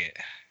make it?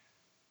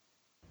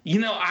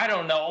 I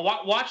don't know.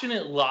 Watching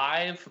it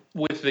live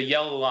with the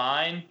yellow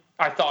line,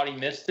 I thought he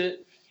missed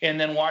it. And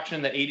then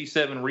watching the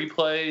 87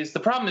 replays,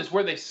 the problem is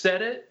where they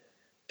set it.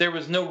 There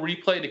was no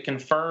replay to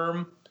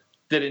confirm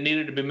that it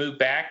needed to be moved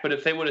back. But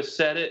if they would have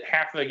set it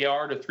half of a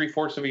yard or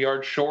 3/4 of a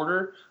yard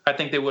shorter, I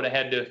think they would have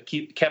had to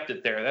kept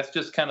it there. That's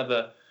just kind of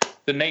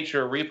the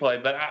nature of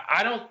replay. But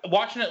I don't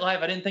watching it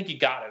live. I didn't think he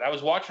got it. I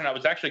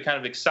was actually kind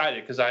of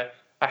excited because I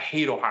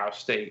hate Ohio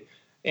State,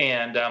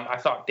 and I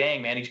thought,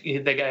 dang man,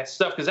 they got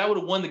stuff because that would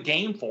have won the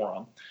game for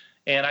him.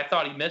 And I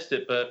thought he missed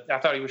it, but I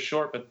thought he was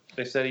short. But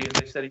they said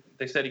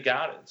he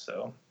got it.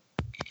 So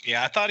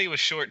yeah, I thought he was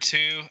short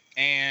too,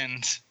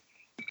 and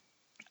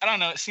I don't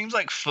know. It seems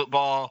like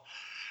football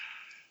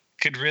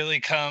could really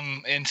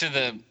come into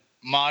the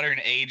modern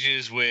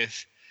ages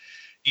with,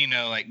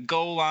 like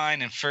goal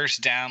line and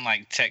first down,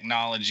 like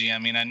technology. I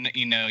mean,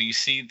 you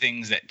see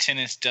things that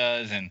tennis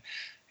does, and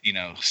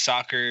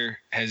soccer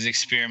has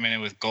experimented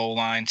with goal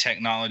line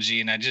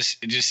technology, and it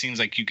just seems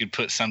like you could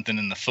put something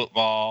in the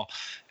football,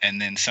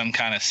 and then some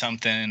kind of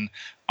something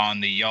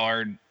on the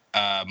yard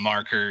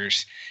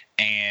markers,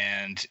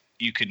 and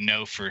you could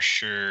know for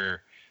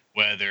sure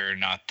whether or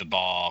not the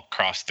ball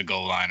crossed the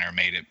goal line or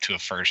made it to a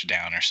first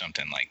down or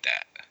something like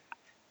that.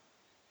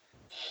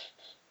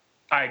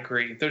 I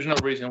agree. There's no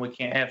reason we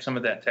can't have some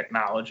of that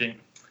technology.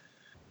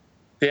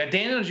 Yeah,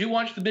 Daniel, did you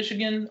watch the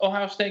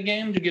Michigan-Ohio State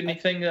game? Did you get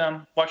anything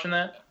watching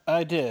that?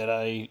 I did.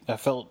 I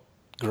felt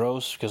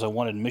gross because I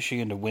wanted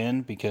Michigan to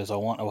win because I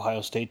want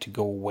Ohio State to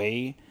go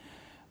away,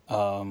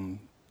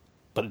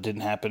 but it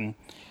didn't happen.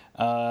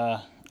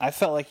 I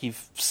felt like he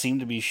seemed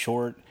to be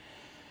short,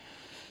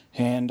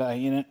 and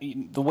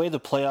the way the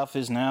playoff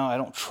is now, I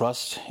don't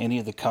trust any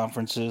of the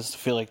conferences. I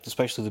feel like,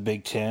 especially the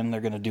Big Ten, they're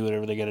going to do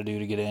whatever they got to do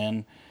to get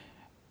in,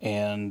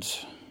 and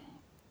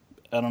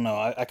I don't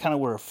know. I kind of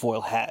wear a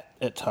foil hat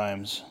at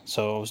times,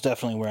 so I was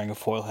definitely wearing a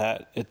foil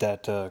hat at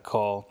that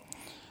call.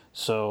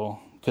 So,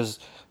 because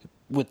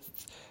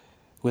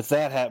with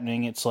that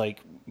happening, it's like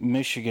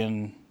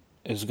Michigan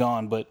is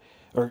gone,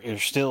 or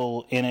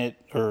still in it,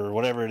 or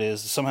whatever it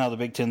is. Somehow the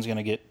Big Ten's going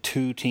to get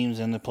 2 teams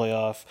in the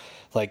playoff,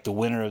 like the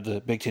winner of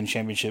the Big Ten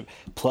championship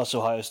plus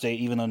Ohio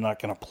State, even though they're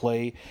not going to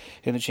play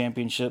in the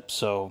championship.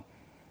 So,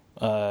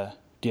 I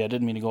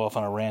didn't mean to go off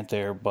on a rant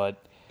there,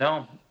 but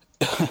no.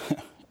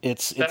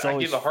 It's I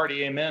always, give a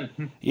hearty amen.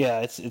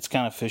 Yeah, it's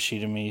kind of fishy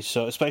to me.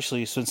 So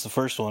especially since the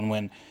first one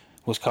when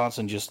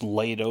Wisconsin just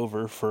laid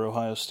over for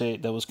Ohio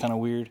State, that was kind of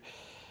weird.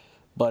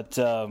 But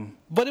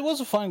it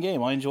was a fun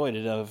game. I enjoyed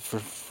it.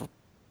 For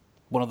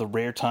one of the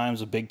rare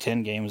times a Big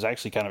Ten game was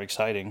actually kind of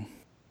exciting.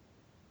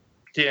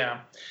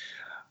 Yeah,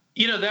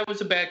 that was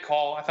a bad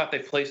call. I thought they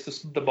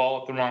placed the ball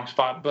at the wrong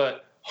spot,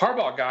 but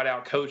Harbaugh got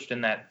out coached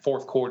in that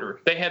fourth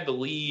quarter. They had the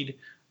lead.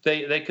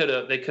 They could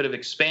have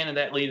expanded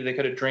that lead. They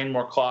could have drained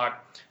more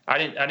clock. I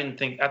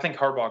think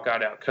Harbaugh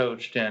got out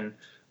coached, and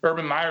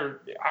Urban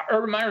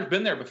Meyer's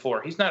been there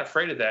before. He's not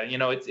afraid of that.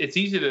 It's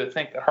easy to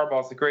think that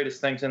Harbaugh's the greatest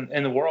things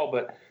in the world,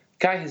 but the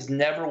guy has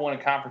never won a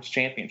conference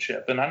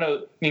championship. And I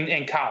know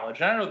in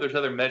college, and I know there's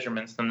other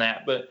measurements than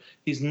that, but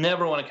he's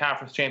never won a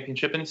conference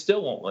championship, and he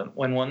still won't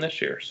win one this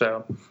year.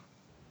 So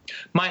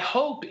my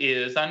hope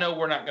is, I know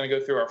we're not going to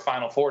go through our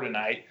Final Four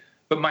tonight,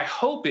 but my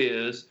hope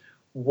is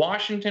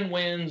Washington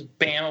wins,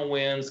 Bama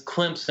wins,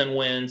 Clemson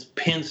wins,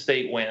 Penn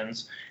State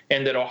wins,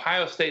 and that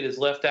Ohio State is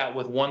left out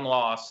with one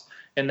loss,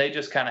 and they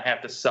just kind of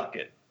have to suck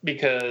it,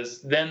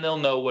 because then they'll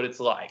know what it's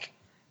like.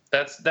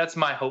 That's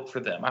my hope for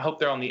them. I hope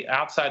they're on the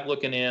outside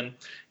looking in,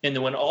 and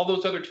then when all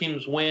those other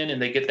teams win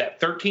and they get that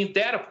 13th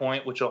data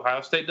point, which Ohio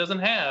State doesn't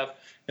have,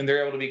 and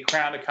they're able to be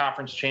crowned a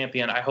conference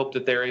champion, I hope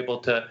that they're able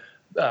to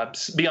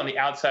be on the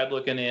outside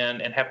looking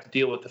in and have to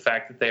deal with the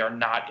fact that they are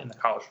not in the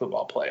college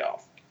football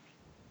playoff.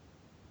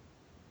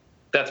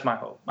 That's my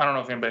hope. I don't know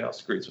if anybody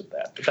else agrees with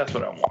that, but that's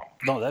what I want.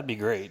 No, that'd be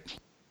great.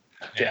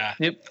 Yeah,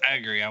 yep. I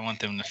agree. I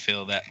want them to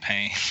feel that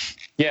pain.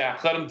 Yeah,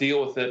 let them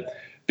deal with it,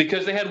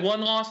 because they had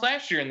one loss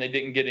last year and they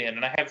didn't get in.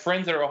 And I have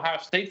friends that are Ohio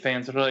State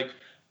fans that are like,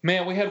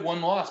 man, we had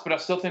one loss, but I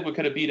still think we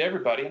could have beat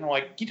everybody. And I'm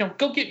like,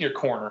 go get in your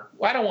corner.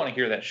 I don't want to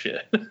hear that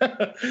shit.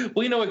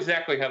 We know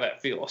exactly how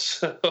that feels.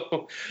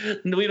 So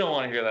we don't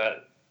want to hear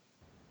that.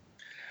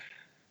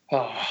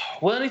 Oh,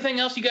 well,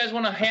 anything else you guys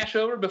want to hash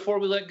over before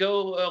we let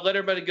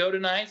everybody go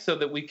tonight, so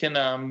that we can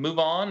move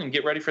on and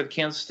get ready for the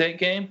Kansas State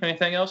game?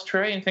 Anything else,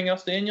 Trey? Anything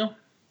else, Daniel?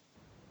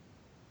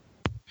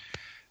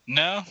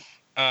 No.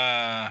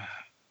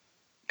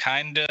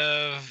 Kind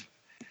of,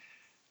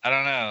 I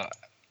don't know,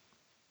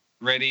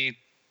 ready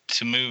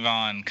to move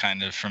on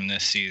kind of from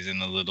this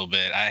season a little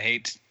bit. I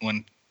hate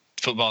when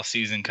football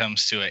season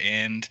comes to an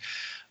end,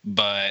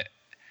 but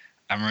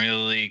I'm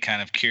really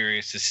kind of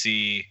curious to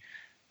see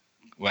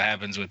what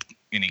happens with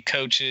any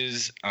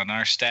coaches on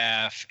our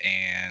staff,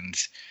 and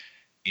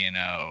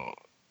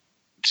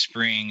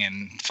spring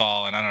and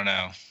fall, and I don't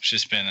know. It's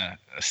just been a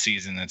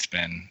season that's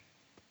been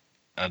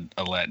a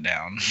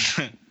letdown.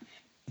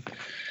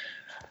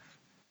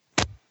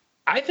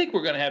 I think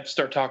we're going to have to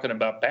start talking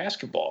about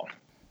basketball.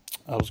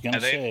 I was going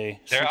to say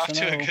they're off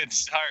to a good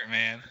start,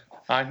 man.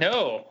 I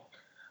know.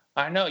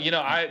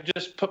 I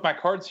just put my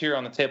cards here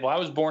on the table. I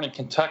was born in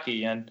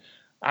Kentucky, and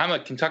I'm a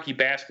Kentucky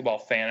basketball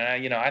fan,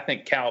 and I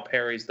think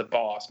Calipari's the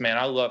boss, man.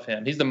 I love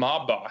him. He's the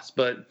mob boss,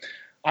 but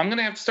I'm going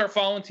to have to start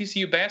following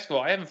TCU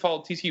basketball. I haven't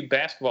followed TCU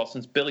basketball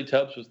since Billy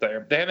Tubbs was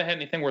there. They haven't had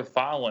anything worth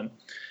following.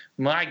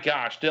 My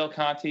gosh, Del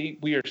Conte,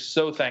 we are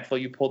so thankful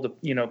you pulled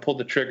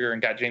the trigger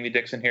and got Jamie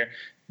Dixon here.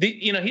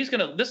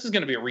 This is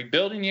gonna be a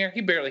rebuilding year.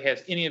 He barely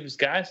has any of his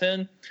guys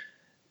in.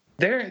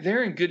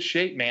 They're in good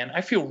shape, man.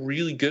 I feel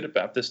really good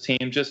about this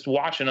team just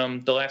watching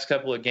them the last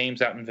couple of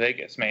games out in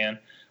Vegas, man.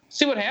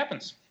 See what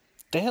happens.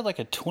 They had like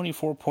a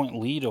 24-point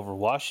lead over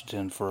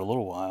Washington for a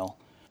little while.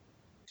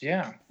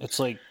 Yeah. It's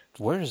like,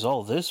 where's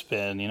all this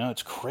been?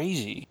 It's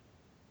crazy.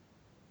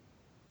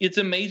 It's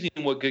amazing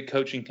what good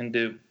coaching can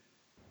do.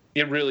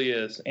 It really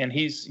is. And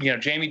he's,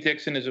 Jamie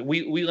Dixon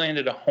we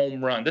landed a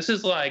home run. This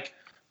is like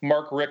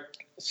Mark Richt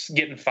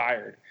getting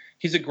fired.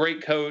 He's a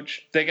great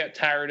coach. They got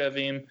tired of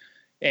him,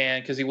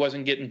 and because he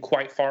wasn't getting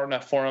quite far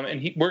enough for him,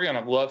 and we're going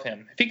to love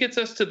him. If he gets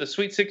us to the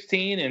Sweet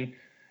 16, and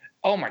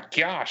oh my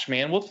gosh,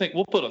 man, we'll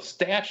put a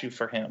statue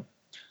for him.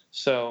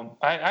 So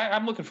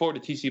I'm looking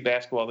forward to TCU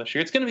basketball this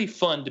year. It's going to be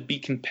fun to be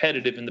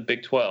competitive in the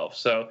Big 12.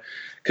 So,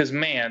 because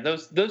man,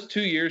 those 2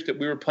 years that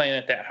we were playing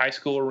at that high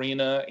school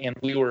arena, and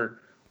we were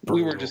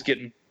just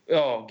getting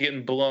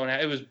blown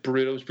out. It was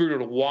brutal. It was brutal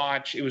to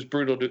watch. It was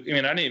brutal to. I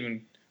didn't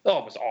even Oh,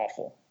 it was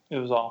awful. It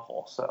was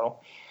awful. So,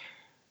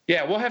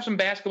 yeah, we'll have some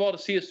basketball to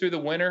see us through the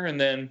winter, and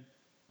then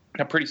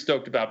I'm pretty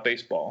stoked about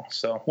baseball.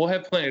 So we'll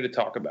have plenty to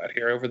talk about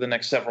here over the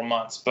next several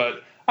months.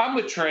 But I'm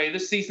with Trey.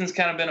 This season's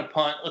kind of been a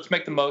punt. Let's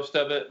make the most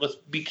of it. Let's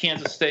be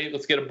Kansas State.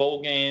 Let's get a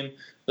bowl game.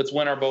 Let's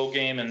win our bowl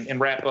game and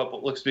wrap up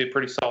what looks to be a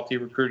pretty salty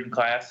recruiting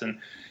class and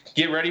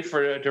get ready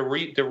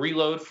to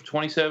reload for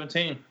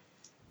 2017.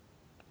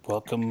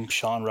 Welcome,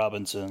 Sean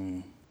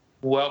Robinson.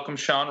 Welcome,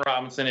 Sean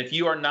Robinson. If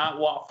you are not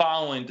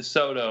following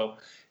DeSoto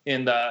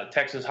in the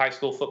Texas high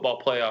school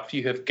football playoff,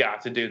 you have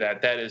got to do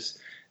that.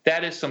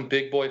 That is some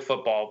big boy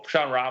football.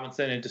 Sean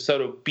Robinson and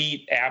DeSoto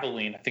beat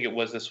Abilene, I think it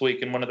was this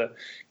week, in one of the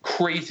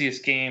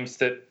craziest games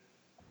that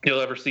you'll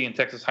ever see in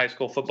Texas high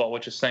school football,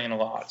 which is saying a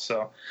lot.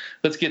 So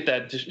let's get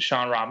that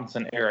Sean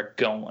Robinson era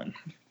going.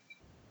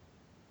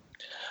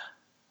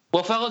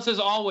 Well, fellas, as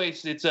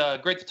always, it's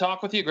great to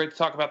talk with you. Great to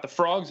talk about the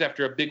Frogs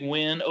after a big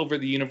win over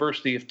the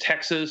University of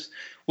Texas.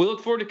 We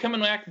look forward to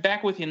coming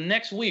back with you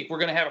next week. We're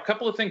going to have a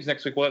couple of things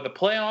next week. We'll have the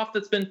playoff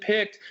that's been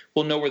picked.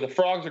 We'll know where the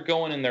Frogs are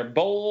going in their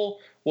bowl.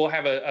 We'll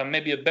have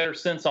maybe a better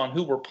sense on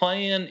who we're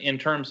playing in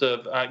terms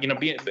of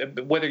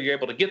whether you're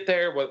able to get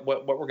there, what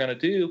we're going to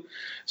do.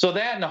 So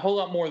that and a whole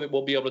lot more that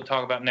we'll be able to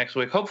talk about next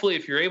week. Hopefully,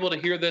 if you're able to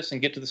hear this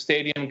and get to the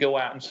stadium, go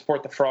out and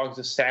support the Frogs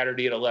this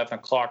Saturday at 11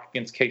 o'clock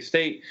against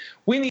K-State.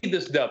 We need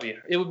this W.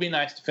 It would be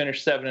nice to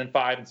finish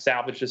 7-5 and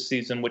salvage this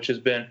season, which has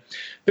been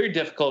very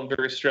difficult and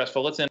very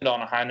stressful. Let's end on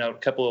a high note, a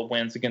couple of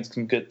wins against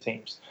some good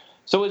teams.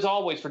 So as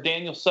always, for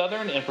Daniel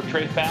Southern and for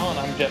Trey Fallon,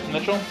 I'm Jeff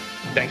Mitchell.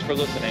 Thanks for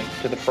listening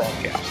to the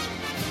FrogCast.